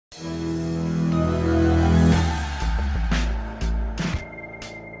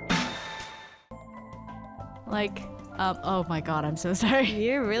Like, oh my god, I'm so sorry.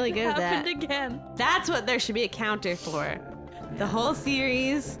 You're really good at that. Happened again. That's what there should be a counter for. The whole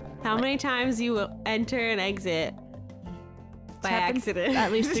series, how many times you enter and exit by accident.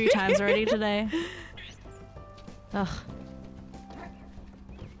 At least 3 times already today. Ugh.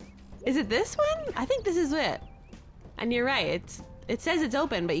 Is it this one? I think this is it. And you're right, it says it's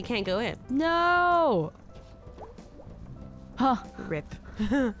open, but you can't go in. No! Huh. Rip.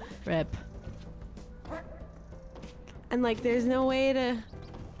 Rip. And like, there's no way to...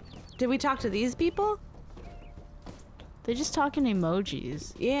 Did we talk to these people? They just talk in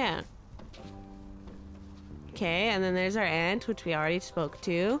emojis. Yeah. Okay, and then there's our aunt, which we already spoke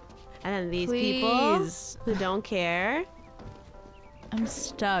to. And then these people who don't care. I'm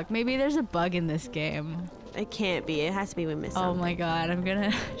stuck. Maybe there's a bug in this game. It can't be. It has to be we missed something. Oh my god, I'm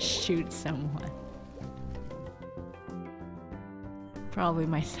gonna shoot someone. Probably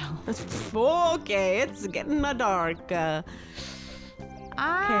myself. Okay, it's getting dark. Okay.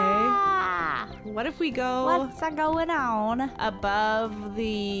 What if we go... What's going on? Above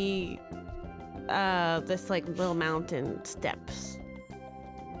the... this like little mountain steps.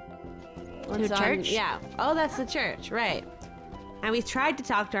 To a church? Yeah. Oh, that's the church, right. And we tried to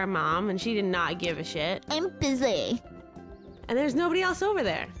talk to our mom and she did not give a shit. I'm busy. And there's nobody else over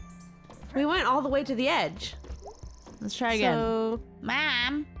there. We went all the way to the edge. Let's try again. So...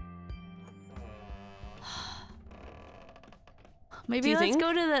 Mom. Maybe let's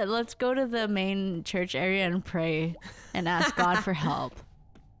go to the main church area and pray and ask God for help.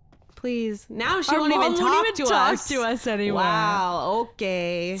 Please. Now she Our won't even mom talk won't to even us. talk to us anymore. Wow,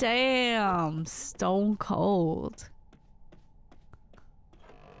 okay. Damn, stone cold.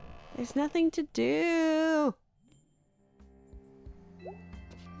 There's nothing to do.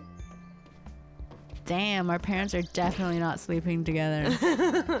 Damn, our parents are definitely not sleeping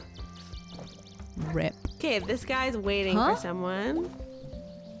together. Rip. Okay, this guy's waiting for someone.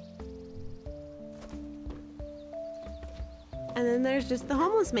 And then there's just the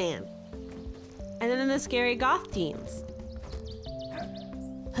homeless man. And then the scary goth teens.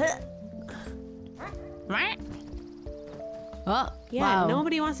 Oh, Yeah, wow.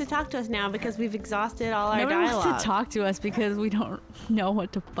 nobody wants to talk to us now because we've exhausted all our Nobody dialogue. wants to talk to us because we don't know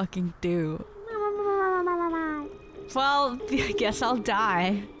what to fucking do. Well, I guess I'll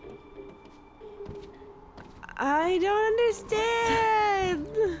die. I don't understand.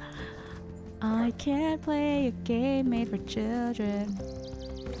 I can't play a game made for children.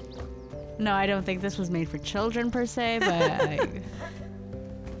 No, I don't think this was made for children per se, but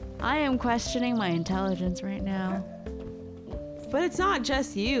I am questioning my intelligence right now. But it's not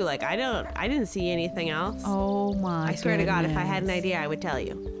just you. Like, I didn't see anything else. Oh my I swear to God, if I had an goodness. idea, I would tell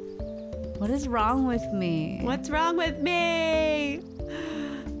you. What is wrong with me? What's wrong with me?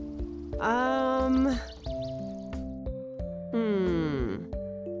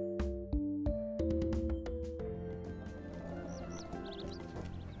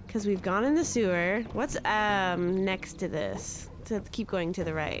 Because we've gone in the sewer. What's next to this? To keep going to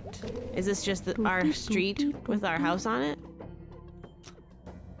the right. Is this just our street with our house on it?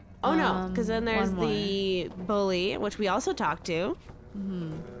 Oh no, because then there's the bully, which we also talked to.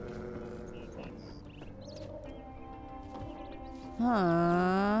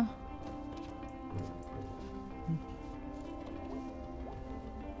 Huh.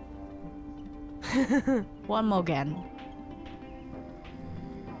 One more again.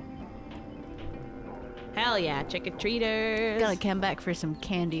 Hell yeah, trick-or-treaters. Gotta come back for some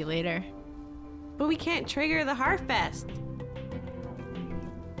candy later. But we can't trigger the Heartfest.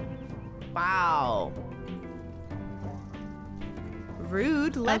 Wow.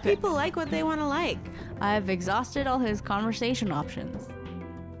 Rude. Let people like what they want to like. I've exhausted all his conversation options.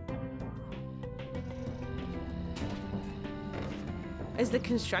 Is the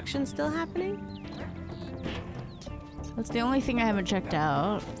construction still happening? That's the only thing I haven't checked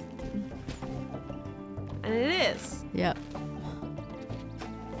out. And it is. Yep.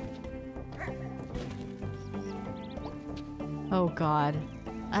 Oh god.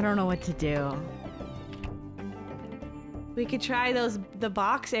 I don't know what to do. We could try the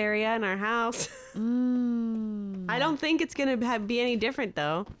box area in our house. I don't think it's gonna be any different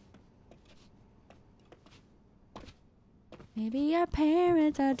though. Maybe our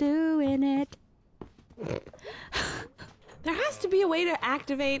parents are doing it. There has to be a way to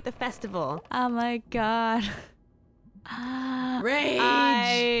activate the festival. Oh my god.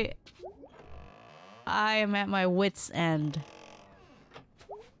 Rage! I am at my wit's end.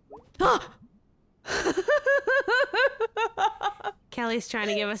 Kelly's trying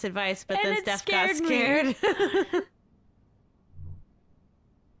to give us advice, but then it Steph got scared me. scared.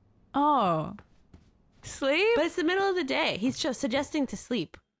 Oh. Sleep? But it's the middle of the day. He's just suggesting to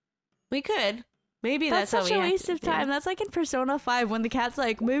sleep. We could. Maybe that's such how a we waste of time. That's like in Persona 5 when the cat's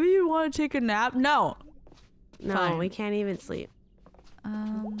like, maybe you want to take a nap. No. No, Fine. we can't even sleep.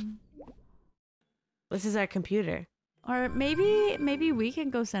 This is our computer. Or maybe we can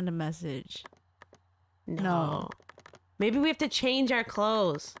go send a message. No. Maybe we have to change our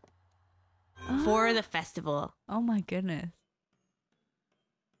clothes for the festival. Oh my goodness.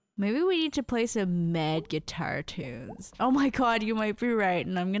 Maybe we need to play some mad guitar tunes. Oh my god, you might be right,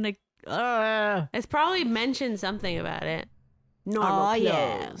 and I'm gonna. It's probably mentioned something about it. Normal clothes.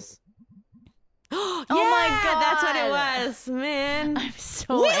 Yeah. Oh yeah, my god, that's what it was, man. I'm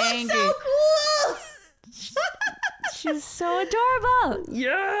so we angry. look so cool. She's so adorable.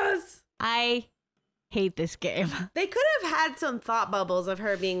 Yes. I hate this game. They could have had some thought bubbles of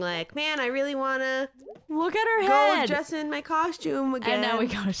her being like, man, I really want to Look at her go head. dress in my costume again. And now we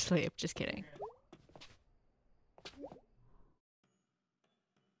go to sleep. Just kidding.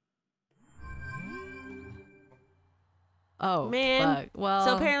 Oh, man. fuck. Well,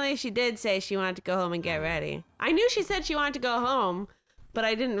 So apparently she did say she wanted to go home and get ready. I knew she said she wanted to go home, but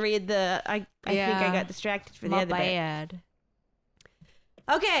I didn't read the... I think I got distracted for the my other bit. bad.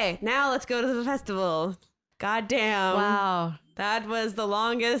 Okay, now let's go to the festival. God damn. Wow. That was the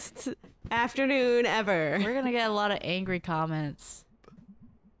longest afternoon ever. We're gonna get a lot of angry comments.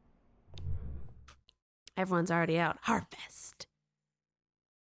 Everyone's already out. Harvest.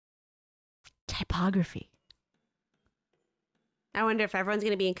 Typography. I wonder if everyone's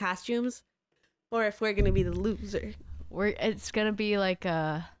going to be in costumes or if we're going to be the loser. It's gonna be like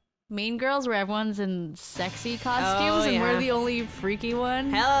Mean Girls where everyone's in sexy costumes and we're the only freaky one.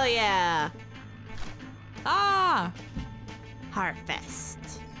 Hell yeah. Ah! Harvest.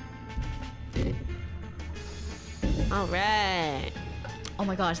 All right. Oh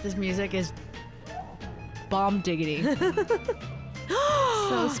my gosh, this music is bomb diggity.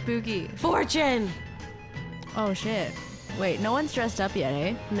 So spooky. Fortune. Oh shit. Wait, no one's dressed up yet,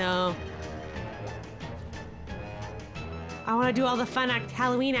 eh? No. I want to do all the fun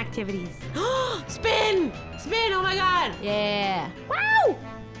Halloween activities. Spin! Spin! Oh my god! Yeah. Wow!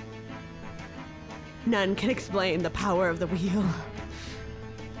 None can explain the power of the wheel.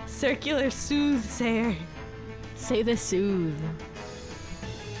 Circular soothsayer. Say the soothe.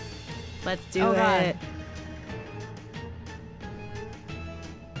 Let's do it.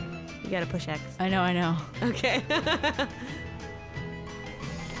 You gotta push X. I know. Okay.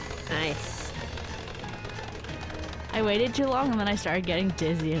 Nice. I waited too long and then I started getting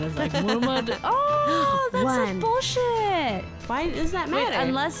dizzy and I was like, what am I doing? Oh, that's One. bullshit. Why does that Wait, matter?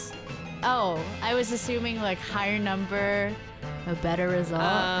 unless... Oh, I was assuming like higher number, a better result.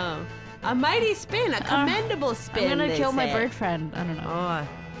 Oh. A mighty spin, a commendable spin. I'm gonna they kill my say. bird friend. I don't know. Oh.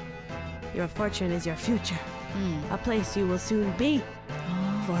 Your fortune is your future. A place you will soon be.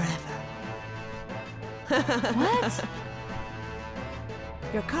 Forever. What?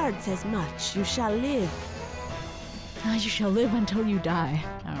 Your card says much. You shall live. You shall live until you die.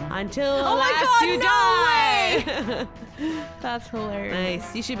 Oh. Until Oh my last God, you no die. That's hilarious.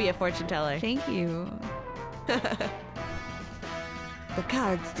 Nice. You should be a fortune teller. Thank you. The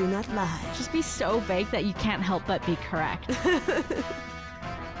cards do not lie. Just be so vague that you can't help but be correct.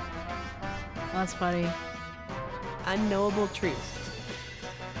 That's funny. Unknowable truth.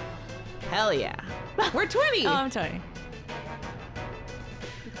 Hell yeah. We're 20. Oh, I'm sorry.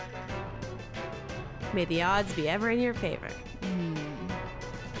 May the odds be ever in your favor.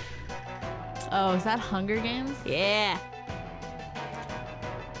 Oh, is that Hunger Games? Yeah.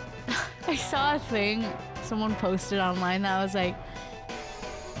 I saw a thing someone posted online that was like,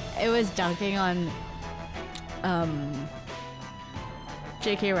 it was dunking on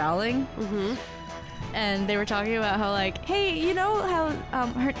J.K. Rowling. Mm-hmm. And they were talking about how like, hey, you know how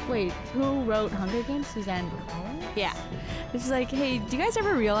who wrote Hunger Games? Suzanne Collins? Yeah. It's like, hey, do you guys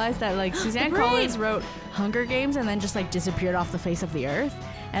ever realize that like Suzanne brain! Collins wrote Hunger Games and then just like disappeared off the face of the earth?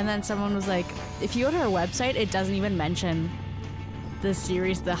 And then someone was like, if you go to her website, it doesn't even mention the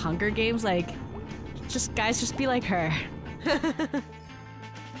series The Hunger Games. Like, just guys, just be like her.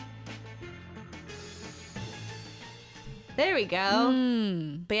 There we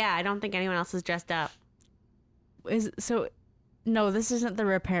go. But yeah, I don't think anyone else is dressed up. No, this isn't the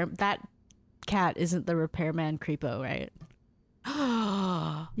repair. That cat isn't the repairman creepo, right?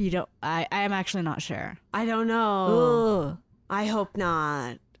 You don't. I am actually not sure. I don't know. Ugh. I hope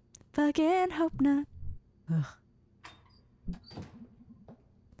not. Fucking hope not. Ugh.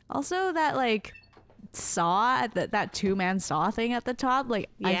 Also, that like saw that 2-man saw thing at the top. Like,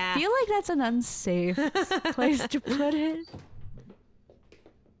 Yeah. I feel like that's an unsafe place to put it.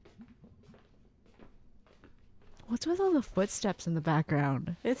 What's with all the footsteps in the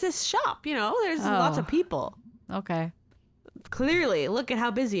background? It's this shop, you know, there's lots of people. Okay. Clearly, look at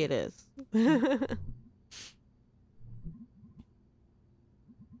how busy it is.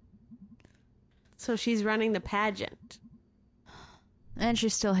 So she's running the pageant. And she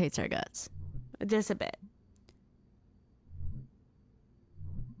still hates our guts. Just a bit.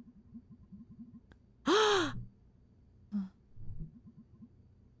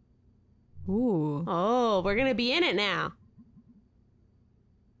 Ooh. Oh, we're gonna be in it now.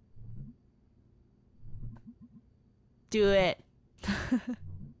 Do it.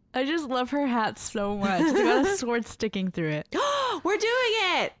 I just love her hat so much. They got a sword sticking through it. We're doing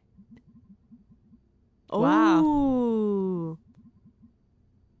it. Wow. Ooh.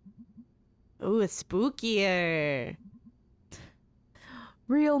 Ooh, it's spookier.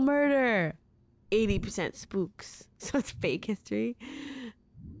 Real murder. 80% spooks. So it's fake history.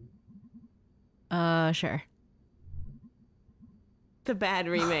 Sure. The bad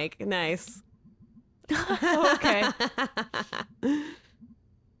remake. Nice. Okay.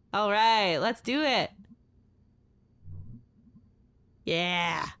 All right, let's do it.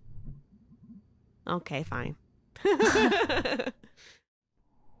 Yeah. Okay, fine.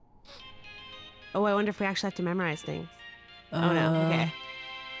 Oh, I wonder if we actually have to memorize things. Oh no, okay.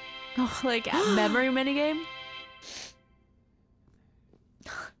 Oh, like a memory minigame?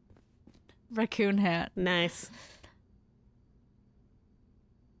 Raccoon hat. Nice.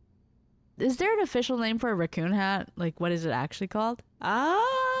 Is there an official name for a raccoon hat? Like, what is it actually called?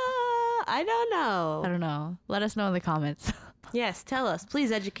 I don't know. I don't know. Let us know in the comments. Yes, tell us.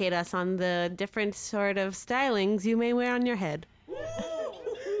 Please educate us on the different sort of stylings you may wear on your head.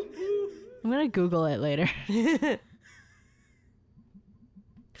 I'm gonna Google it later.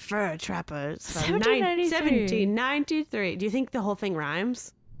 Fur trappers from 1793. 1793. Do you think the whole thing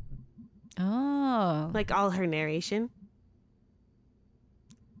rhymes? Oh. Like all her narration?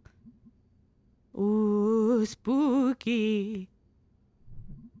 Ooh, spooky.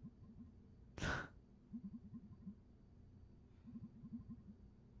 Oh,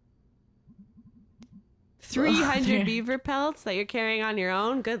 300 beaver pelts that you're carrying on your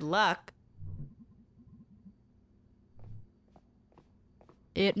own? Good luck.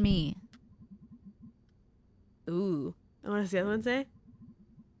 It me. Ooh. What does the other one say?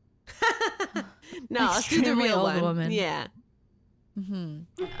 No, let's do the Extremely real old one. woman. Yeah.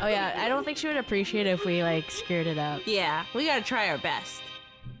 Oh yeah, I don't think she would appreciate it if we like screwed it up. Yeah, we gotta try our best.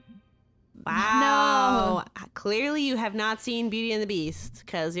 Wow. No. Clearly you have not seen Beauty and the Beast,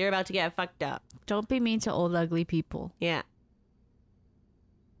 because you're about to get fucked up. Don't be mean to old ugly people. Yeah.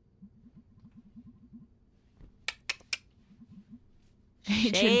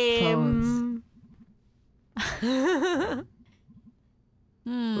 Shame.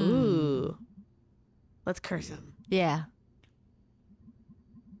 Ooh. Let's curse him. Yeah.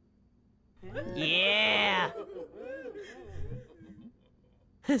 Yeah.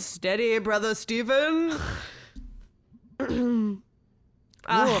 Steady, brother Stephen. A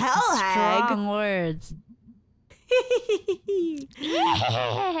hell hag. Strong words.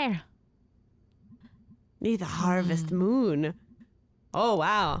 Need the harvest moon. Oh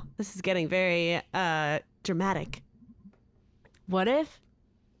wow, this is getting very dramatic. What if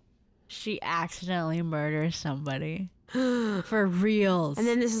she accidentally murders somebody? For reals. And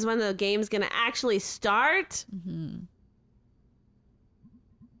then this is when the game's gonna actually start.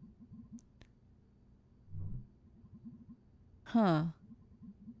 Huh.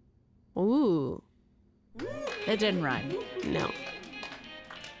 Ooh. It didn't rhyme. No.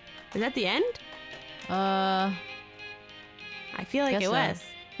 Is that the end? I I feel like guess it so. was.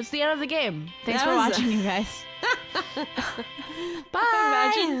 It's the end of the game. Thanks That for was- watching, you guys.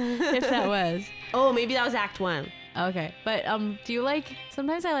 Bye. Imagine if that was. Oh, maybe that was Act 1. Okay. But do you like,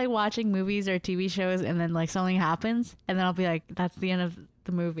 sometimes I like watching movies or TV shows and then like something happens and then I'll be like, that's the end of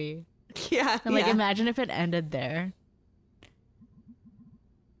the movie. Yeah. And like imagine if it ended there.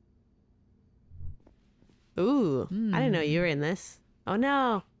 Ooh. I didn't know you were in this. Oh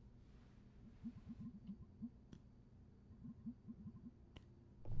no.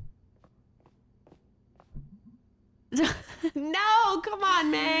 No, come on,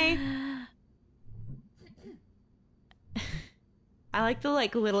 May. I like the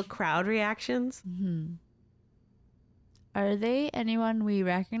little crowd reactions. Are they anyone we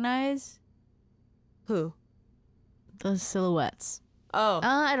recognize? Who? The silhouettes. Oh.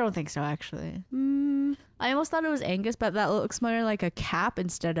 I don't think so, actually. I almost thought it was Angus, but that looks more like a cap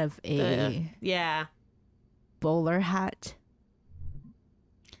instead of a Yeah. bowler hat.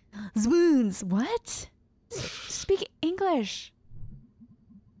 Swoons. What? Speak English.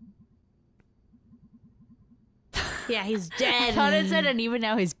 Yeah, he's I dead. thought it said, and even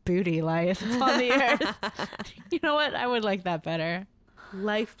now his booty lies on the earth. You know what? I would like that better.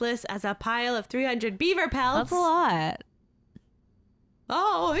 Lifeless as a pile of 300 beaver pelts. That's a lot.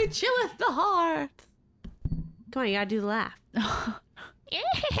 Oh, it chilleth the heart. Come on, you gotta do the laugh.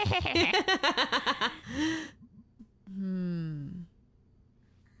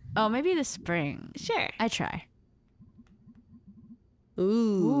 Oh, maybe the spring. Sure. I try.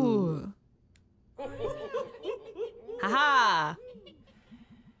 Ooh. Haha.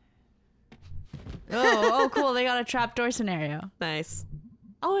 Oh, cool. They got a trapdoor scenario. Nice.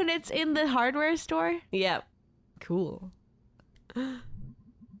 Oh, and it's in the hardware store? Yep. Cool.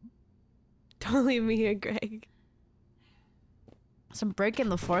 Don't leave me here, Greg. Some breaking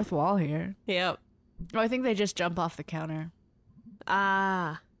the fourth wall here. Yep. Oh, I think they just jump off the counter.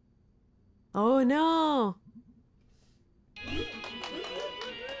 Ah. Oh no.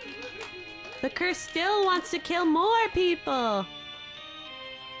 The curse still wants to kill more people.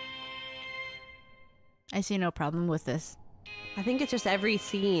 I see no problem with this. I think it's just every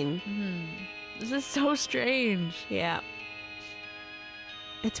scene. This is so strange. Yeah.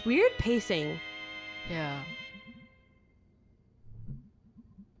 It's weird pacing. Yeah.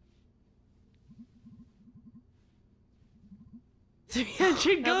 That's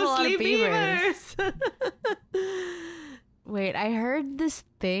 300 a lot of ghostly beavers. Wait, I heard this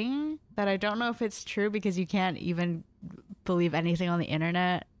thing that I don't know if it's true because you can't even believe anything on the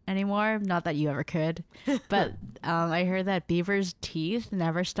internet anymore. Not that you ever could. But I heard that beavers' teeth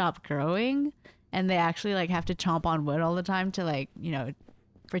never stop growing and they actually like have to chomp on wood all the time to like, you know,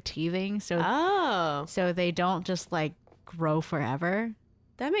 for teething. So so they don't just like grow forever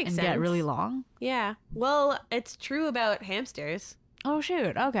that makes and sense. get really long. Yeah. Well, it's true about hamsters. Oh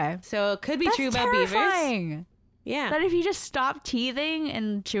shoot. Okay. So it could be That's true about terrifying. beavers. Yeah. That if you just stop teething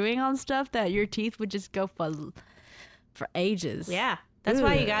and chewing on stuff, that your teeth would just go for ages. Yeah. That's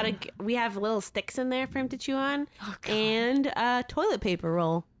why you gotta. We have little sticks in there for him to chew on, and a toilet paper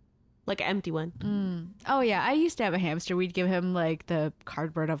roll, like an empty one. Oh yeah, I used to have a hamster. We'd give him like the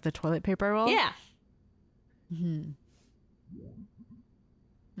cardboard of the toilet paper roll. Yeah.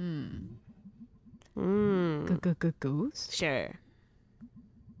 Goose. Sure.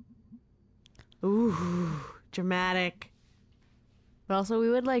 Ooh, dramatic. But also, we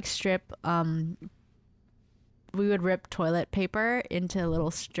would like strip. We would rip toilet paper into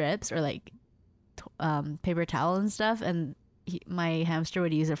little strips or like paper towel and stuff, and my hamster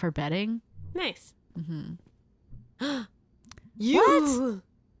would use it for bedding. Nice. What?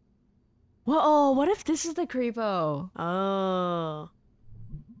 Whoa! What if this is the creepo? Oh.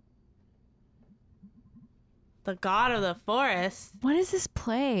 The god of the forest. What is this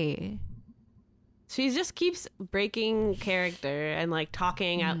play? She just keeps breaking character and like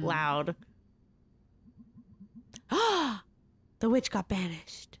talking out loud. The witch got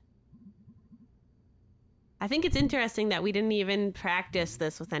banished. I think it's interesting that we didn't even practice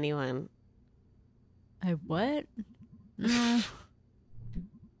this with anyone. I what?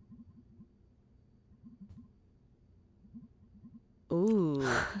 Ooh.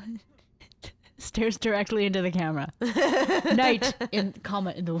 Stares directly into the camera. Night in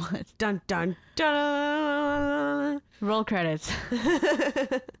comma in the woods. Dun dun dun. Roll credits.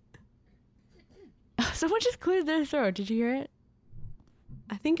 Someone just cleared their throat. Did you hear it?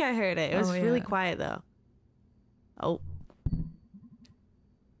 I think I heard it. It was really yeah. quiet though. Oh.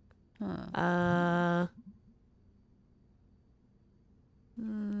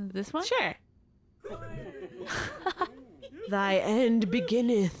 This one? Sure. Thy end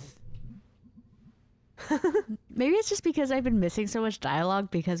beginneth. Maybe it's just because I've been missing so much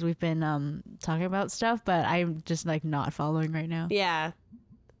dialogue because we've been talking about stuff, but I'm just like not following right now. Yeah.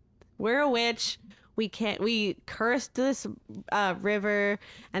 We're a witch. We cursed this river,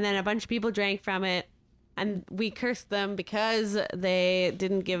 and then a bunch of people drank from it, and we cursed them because they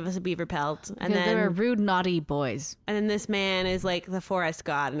didn't give us a beaver pelt. And then they were rude, naughty boys. And then this man is like the forest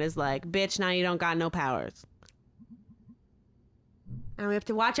god and is like, bitch, now you don't got no powers. And we have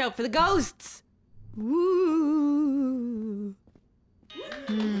to watch out for the ghosts. Woo.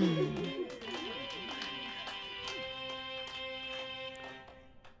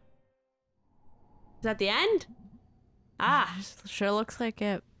 Is that the end? Ah. Sure looks like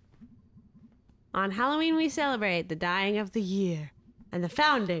it. On Halloween, we celebrate the dying of the year and the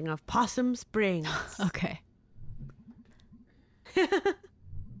founding of Possum Springs. Okay.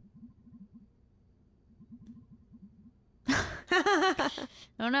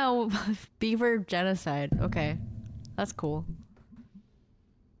 Oh no, beaver genocide. Okay. That's cool.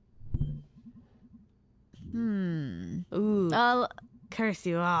 Ooh. curse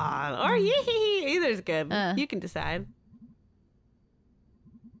you all. Or yee. Either's good. You can decide.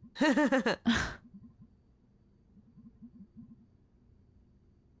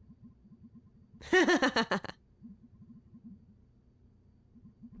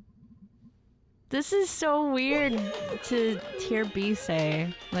 This is so weird to hear B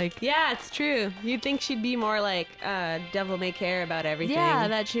say. Like, yeah, it's true. You'd think she'd be more like, devil may care about everything. yeah,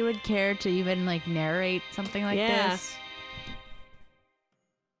 that she would care to even like narrate something like this.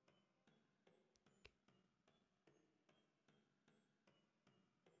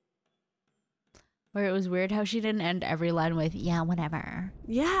 Where it was weird how she didn't end every line with, yeah, whatever.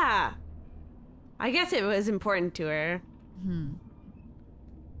 Yeah. I guess it was important to her.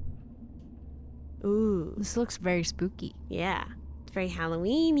 Ooh. This looks very spooky. Yeah. It's very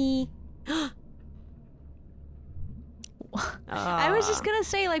Halloween-y. I was just gonna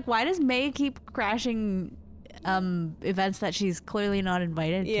say, like, why does May keep crashing events that she's clearly not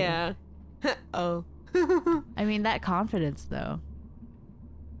invited to? Yeah. Oh. I mean, that confidence, though.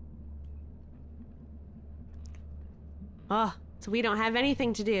 Oh, so we don't have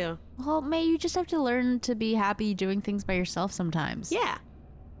anything to do. Well, May, you just have to learn to be happy doing things by yourself sometimes. Yeah.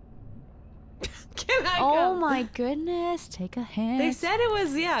 Can I Oh go? my goodness, take a hint. They said it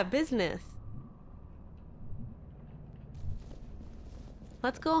was, yeah, business.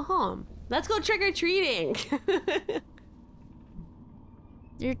 Let's go home. Let's go trick-or-treating.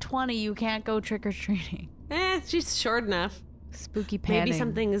 You're 20, you can't go trick-or-treating. She's short enough. Spooky panning. Maybe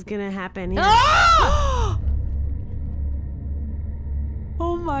something is gonna happen. Yeah. Ah!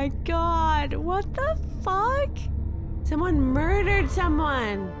 Oh my god, what the fuck? Someone murdered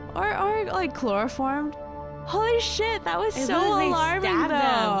someone. Or like chloroformed. Holy shit, that was It so was, they alarming stabbed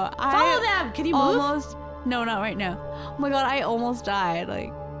though. them. Follow them. Can you move? Almost. No, not right now. Oh my god, I almost died.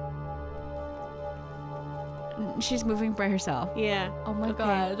 Like, she's moving by herself. Yeah. Oh my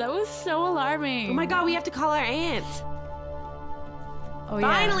god, that was so alarming. Oh my god, we have to call our aunt. Oh yeah.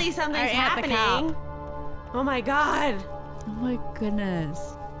 Finally, something's Our aunt, the happening. Oh my god. Oh my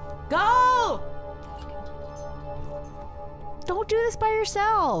goodness. Go! Don't do this by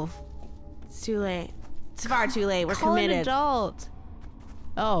yourself. It's too late. It's far too late. We're Call an committed. adult.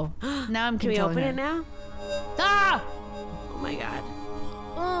 Oh, now I'm Can we controlling open her. it now? Ah! Oh my god.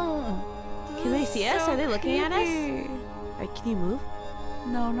 Oh, Can they see us? so Are they looking at us? creepy. Right, can you move?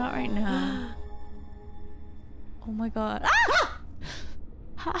 No, not right now. Oh my god.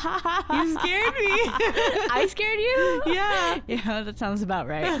 You scared me. I scared you? Yeah. Yeah, that sounds about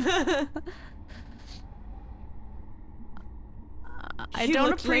right. I You don't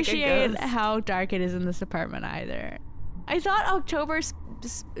looked like a appreciate ghost. how dark it is in this apartment either. I thought October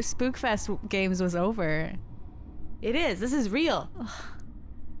Spookfest games was over. It is. This is real.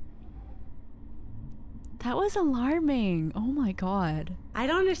 That was alarming. Oh my god. I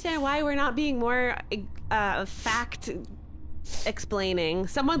don't understand why we're not being more fact explaining.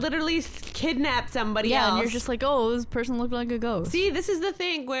 Someone literally kidnapped somebody Yeah, else. and you're just like, oh, this person looked like a ghost. See, this is the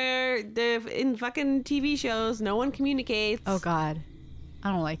thing where in fucking TV shows, no one communicates. Oh god.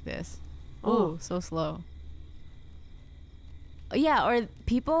 I don't like this. Oh, so slow. Yeah, or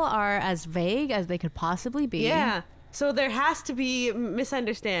people are as vague as they could possibly be. Yeah. So there has to be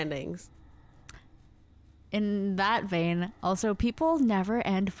misunderstandings. In that vein, also, people never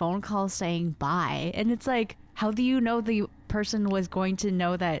end phone calls saying bye. And it's like, how do you know the person was going to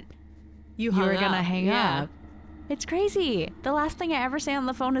know that you were going to hang up? It's crazy. The last thing I ever say on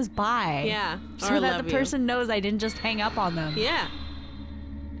the phone is bye. Yeah. So Or that love the you. person knows I didn't just hang up on them. Yeah.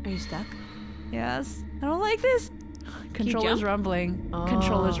 Are you stuck? Yes. I don't like this. Controller's jump? rumbling. Oh.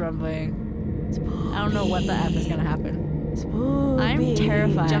 Controller's rumbling. I don't know what the F is going to happen. Spooky. I'm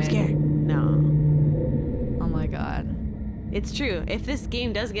terrified. Jump scare. No. Oh my god. It's true. If this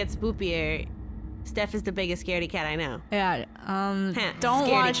game does get spookier, Steph is the biggest scaredy cat I know. Yeah, don't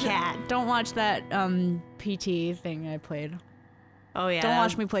Scaredy watch cat. Don't watch that PT thing I played. Oh yeah. Don't that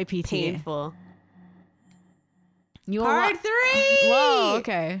watch was me play PT. Painful. You Part 3. Whoa,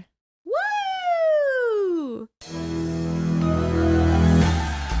 okay.